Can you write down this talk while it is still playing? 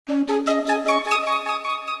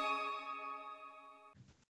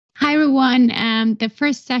Hi, everyone. The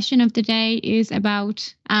first session of the day is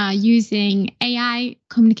about using AI,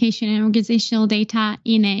 communication, and organizational data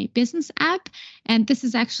in a business app. And this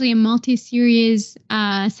is actually a multi-series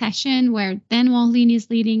session where Dan Wahlin is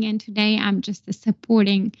leading. And today I'm just a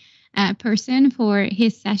supporting person for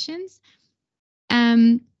his sessions.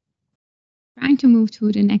 Trying to move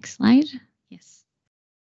to the next slide. Yes.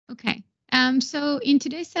 Okay. So in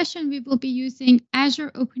today's session, we will be using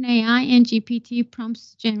Azure OpenAI and GPT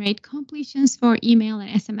prompts to generate completions for email and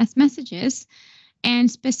SMS messages.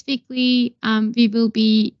 And specifically, we will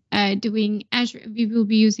be using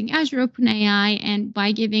Azure OpenAI, and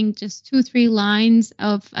by giving just 2-3 lines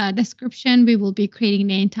of description, we will be creating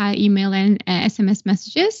the entire email and SMS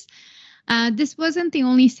messages. This wasn't the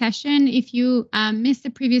only session. If you missed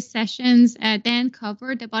the previous sessions, Dan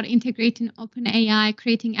covered about integrating OpenAI,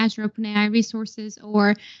 creating Azure OpenAI resources,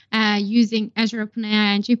 or using Azure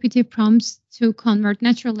OpenAI and GPT prompts to convert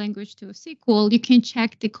natural language to a SQL. You can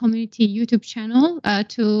check the community YouTube channel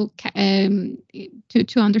to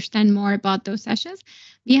understand more about those sessions.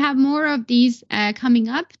 We have more of these coming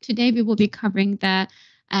up. Today, we will be covering the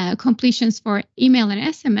completions for email and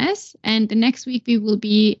SMS. And the next week, we will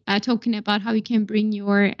be talking about how you can bring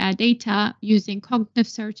your data using cognitive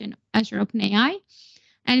search and Azure OpenAI.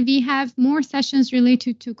 And we have more sessions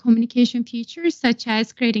related to communication features, such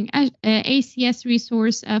as creating ACS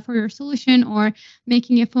resource for your solution, or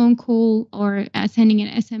making a phone call, or sending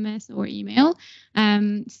an SMS or email.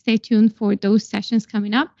 Stay tuned for those sessions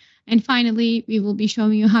coming up. And finally, we will be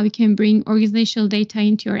showing you how you can bring organizational data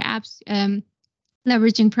into your apps,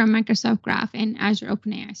 leveraging from Microsoft Graph and Azure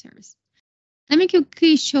OpenAI service. Let me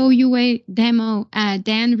quickly show you a demo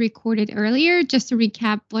Dan recorded earlier, just to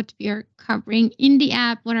recap what we are covering in the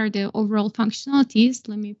app, what are the overall functionalities.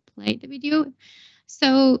 Let me play the video.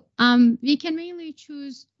 So we can mainly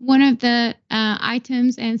choose one of the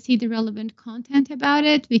items and see the relevant content about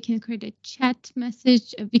it. We can create a chat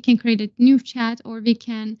message, we can create a new chat, or we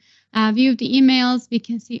can view the emails. We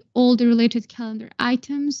can see all the related calendar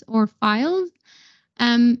items or files.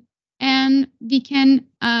 And we can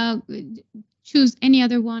choose any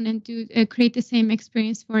other one and create the same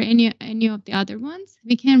experience for any of the other ones.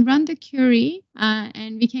 We can run the query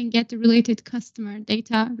and we can get the related customer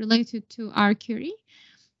data related to our query.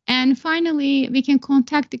 And finally, we can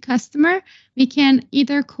contact the customer. We can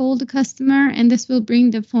either call the customer and this will bring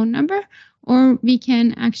the phone number, or we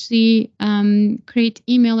can actually create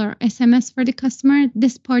email or SMS for the customer.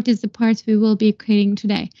 This part is the part we will be creating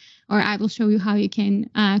today, or I will show you how you can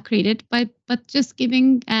create it. But just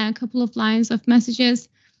giving a couple of lines of messages,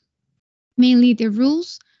 mainly the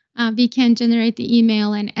rules, we can generate the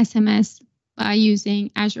email and SMS by using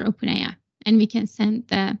Azure OpenAI, and we can send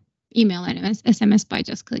the email and SMS by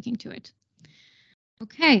just clicking to it.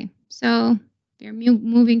 Okay, so we're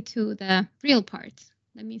moving to the real part.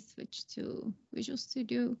 Let me switch to Visual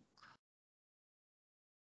Studio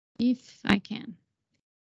if I can.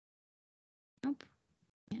 Nope.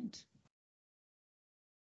 And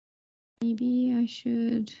maybe I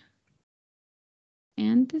should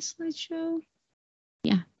end the slideshow.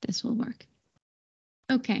 Yeah, this will work.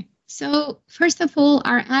 Okay, so first of all,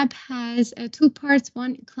 our app has 2 parts,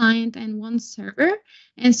 one client and one server.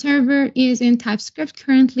 And server is in TypeScript.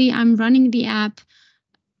 Currently, I'm running the app.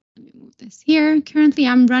 Let me move this here. Currently,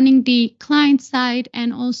 I'm running the client side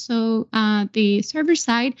and also the server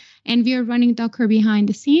side, and we are running Docker behind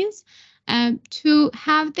the scenes. To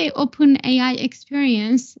have the OpenAI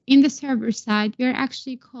experience in the server side, we are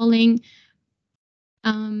actually calling,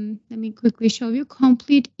 let me quickly show you,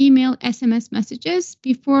 complete email SMS messages.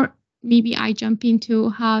 Before maybe I jump into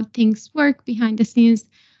how things work behind the scenes,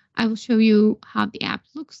 I will show you how the app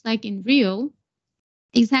looks like in real.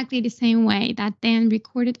 Exactly the same way that Dan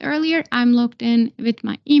recorded earlier, I'm logged in with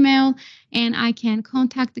my email, and I can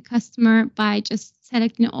contact the customer by just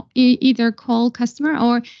selecting either call customer,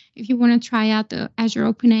 or if you want to try out the Azure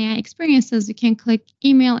OpenAI experiences, you can click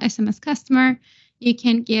email SMS customer. You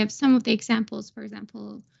can give some of the examples. For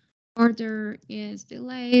example, order is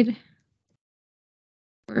delayed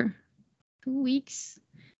for 2 weeks,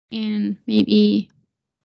 and maybe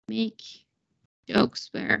make jokes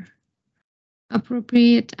where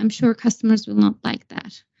appropriate. I'm sure customers will not like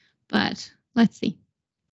that, but let's see.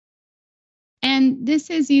 And this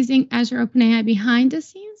is using Azure OpenAI behind the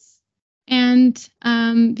scenes. And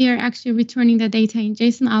we are actually returning the data in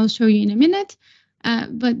JSON. I'll show you in a minute.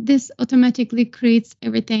 But this automatically creates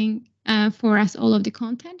everything for us, all of the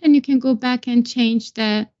content. And you can go back and change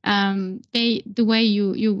the way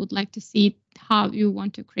you would like to see how you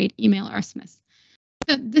want to create email or SMS.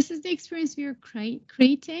 So this is the experience we are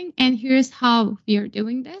creating, and here's how we are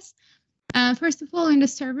doing this. First of all, in the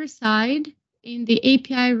server side, in the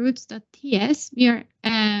API routes.ts, we are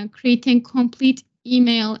creating complete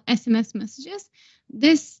email SMS messages.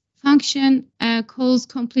 This function calls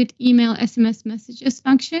complete email SMS messages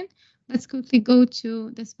function. Let's quickly go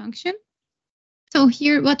to this function. So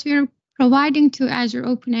here, what we are providing to Azure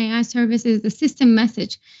OpenAI service is the system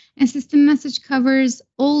message. And system message covers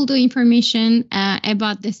all the information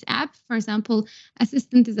about this app. For example,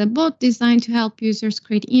 Assistant is a bot designed to help users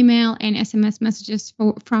create email and SMS messages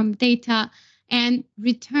from data and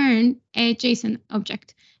return a JSON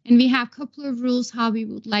object. And we have a couple of rules how we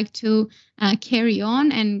would like to carry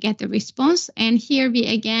on and get the response. And here we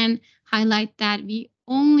again highlight that we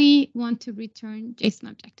only want to return JSON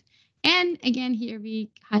object. And again, here we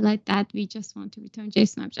highlight that we just want to return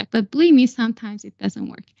JSON object. But believe me, sometimes it doesn't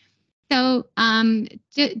work. So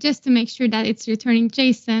just to make sure that it's returning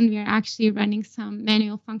JSON, we are actually running some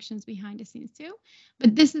manual functions behind the scenes too.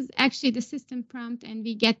 But this is actually the system prompt, and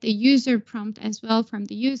we get the user prompt as well from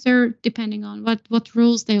the user, depending on what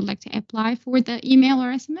rules they would like to apply for the email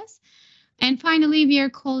or SMS. And finally, we are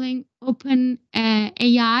calling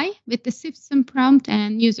OpenAI with the system prompt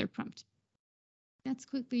and user prompt. Let's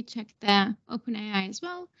quickly check the OpenAI as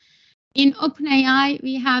well. In OpenAI,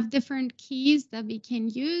 we have different keys that we can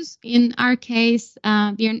use. In our case, we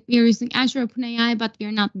are using Azure OpenAI, but we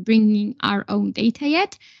are not bringing our own data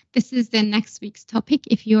yet. This is the next week's topic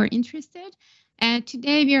if you are interested.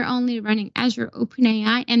 Today, we are only running Azure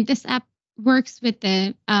OpenAI, and this app works with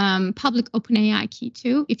the public OpenAI key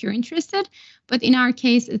too, if you're interested. But in our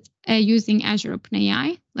case, it's using Azure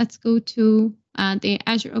OpenAI. Let's go to the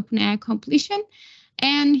Azure OpenAI completion.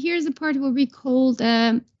 And here's the part where we call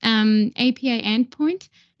the API endpoint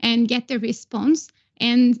and get the response.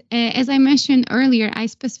 And as I mentioned earlier, I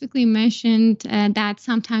specifically mentioned that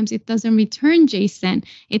sometimes it doesn't return JSON.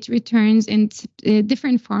 It returns in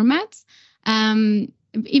different formats.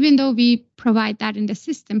 Even though we provide that in the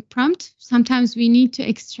system prompt, sometimes we need to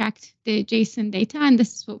extract the JSON data. And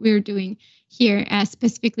this is what we're doing here,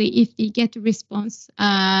 specifically if we get a response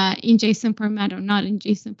in JSON format or not in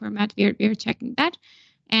JSON format, we are checking that.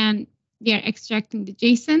 And we are extracting the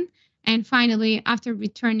JSON. And finally, after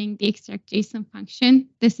returning the extract JSON function,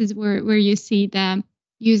 this is where you see the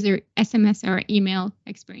user SMS or email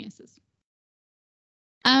experiences.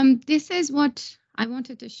 This is what I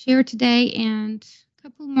wanted to share today, and a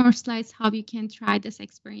couple more slides how you can try this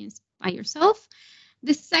experience by yourself.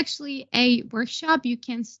 This is actually a workshop. You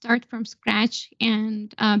can start from scratch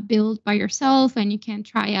and build by yourself, and you can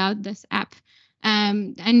try out this app.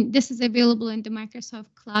 And this is available in the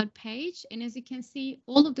Microsoft Cloud page. And as you can see,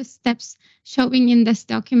 all of the steps showing in this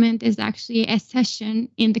document is actually a session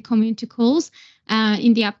in the community calls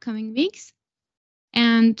in the upcoming weeks.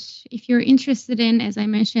 And if you're interested in, as I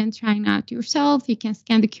mentioned, trying out yourself, you can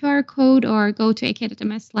scan the QR code or go to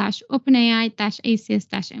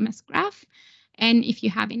ak.ms/openai-acs-ms graph. And if you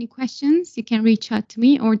have any questions, you can reach out to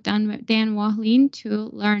me or Dan Wahlin to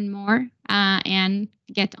learn more and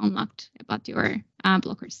get unlocked about your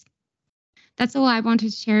blockers. That's all I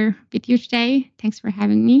wanted to share with you today. Thanks for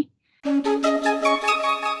having me.